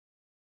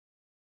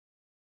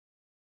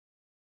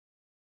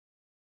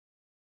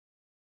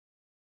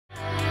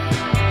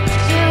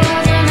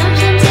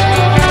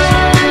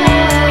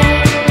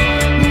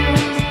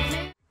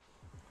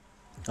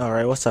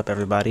Alright, what's up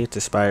everybody? It's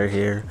Aspire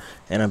here,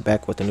 and I'm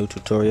back with a new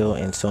tutorial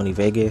in Sony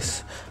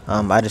Vegas.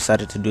 I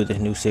decided to do this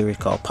new series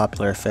called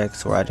Popular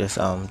Effects, where I just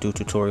do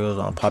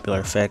tutorials on popular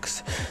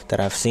effects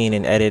that I've seen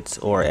in edits,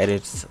 or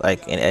edits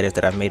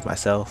that I've made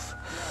myself.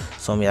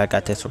 So I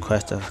got this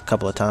request a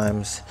couple of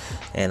times,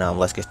 and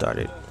let's get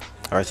started.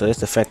 Alright, so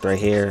this effect right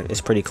here is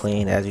pretty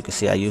clean. As you can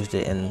see, I used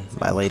it in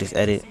my latest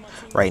edit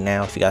right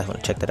now. If you guys want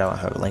to check that out, I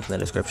have a link in the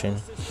description.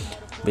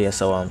 But yeah,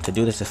 so to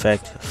do this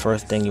effect,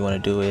 first thing you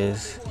want to do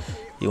is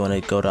you want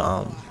to go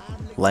to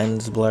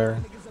lens blur,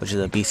 which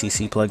is a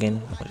BCC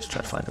plugin. Let me just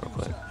try to find it real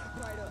quick.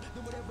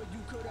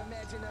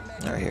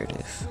 Alright, here it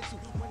is.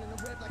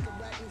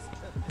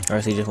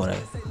 Alright, so you just want to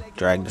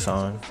drag this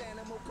on.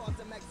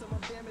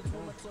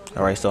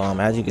 Alright, so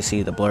as you can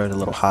see, the blur is a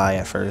little high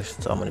at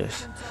first, so I'm gonna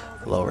just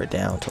lower it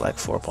down to like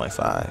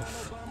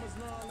 4.5.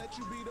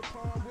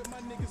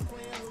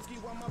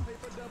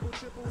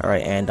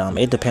 Alright, and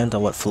it depends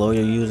on what flow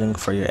you're using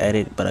for your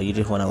edit, but you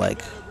just want to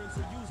like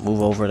move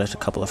over just a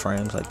couple of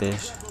frames like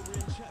this.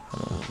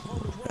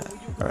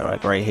 Alright,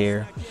 like right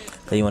here.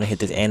 Then you want to hit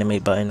this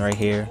animate button right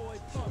here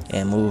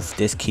and move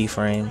this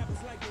keyframe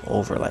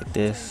over like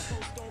this,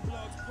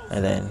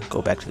 and then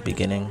go back to the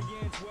beginning,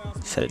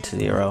 set it to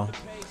 0.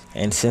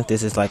 And since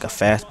this is like a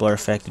fast blur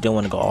effect, you don't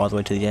want to go all the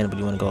way to the end, but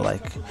you want to go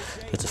like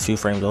just a few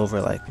frames over,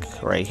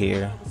 like right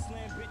here,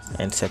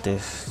 and set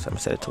this. So I'm gonna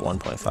set it to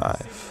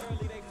 1.5,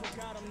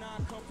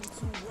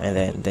 and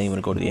then you want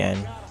to go to the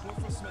end,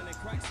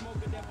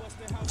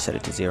 set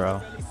it to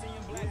 0.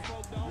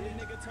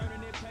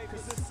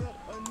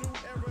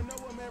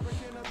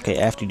 Okay,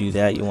 after you do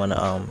that, you want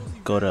to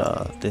go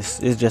to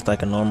this is just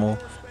like a normal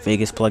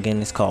Vegas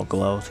plugin. It's called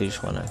Glow, so you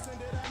just want to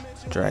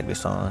drag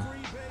this on.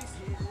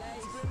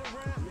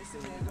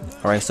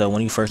 Alright, so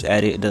when you first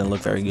add it, it doesn't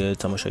look very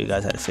good, so I'm going to show you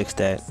guys how to fix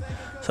that.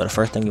 So the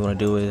first thing you want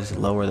to do is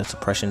lower the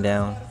suppression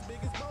down,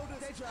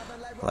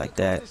 like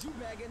that.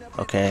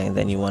 Okay, and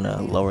then you want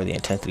to lower the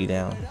intensity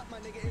down.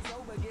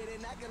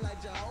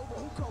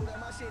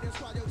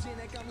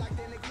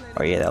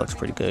 Oh yeah, that looks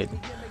pretty good.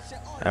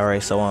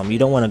 Alright, so you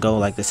don't want to go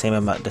like the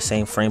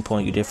same frame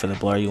point you did for the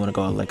blur. You want to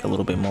go like a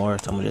little bit more,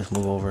 so I'm going to just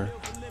move over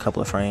a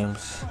couple of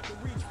frames,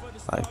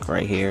 like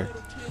right here.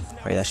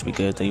 Alright, that should be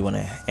good. So you want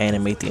to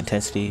animate the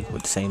intensity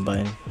with the same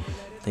button.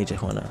 Then you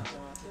just want to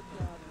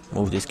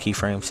move this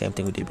keyframe, same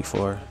thing we did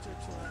before.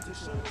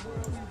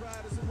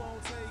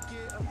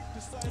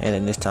 And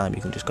then this time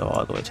you can just go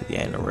all the way to the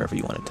end or wherever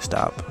you want it to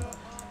stop,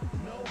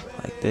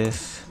 like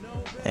this.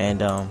 And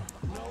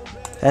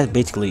that's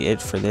basically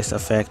it for this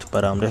effect.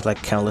 But there's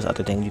like countless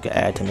other things you can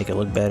add to make it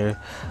look better.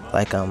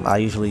 Like I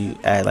usually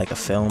add like a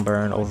film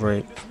burn over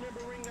it,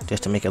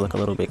 just to make it look a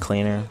little bit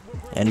cleaner.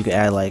 And you can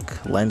add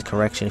like lens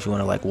correction if you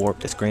want to like warp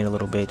the screen a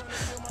little bit.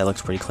 That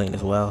looks pretty clean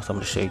as well. So I'm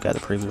gonna show you guys a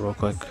preview real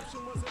quick.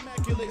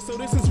 So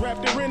this is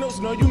Raptor Reynolds.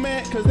 No, you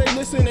mad cause they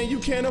listen and you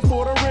can't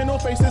afford a rental.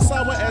 Face is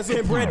sour as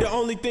a bread. The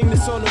only thing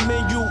that's on the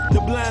menu,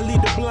 the blind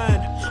lead the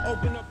blind.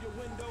 Open up your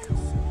windows.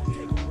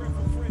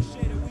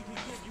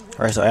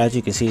 Alright, so as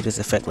you can see, this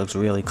effect looks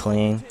really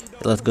clean.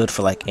 It looks good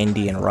for like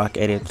indie and rock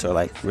edits, or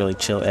like really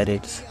chill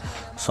edits.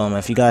 So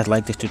if you guys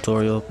like this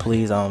tutorial,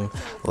 please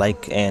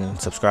like and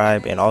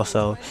subscribe. And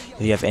also,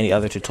 if you have any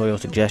other tutorial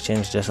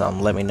suggestions, just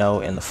let me know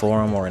in the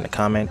forum or in the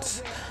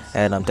comments.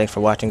 And thanks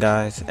for watching,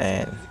 guys,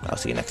 and I'll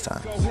see you next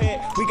time.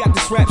 We got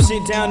this rap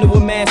shit down to a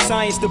mad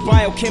science, the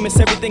biochemist,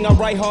 everything I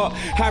write hard.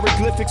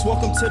 Hieroglyphics,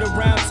 welcome to the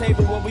round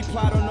table where we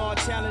plot on our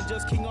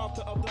challenges, king off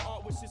the art.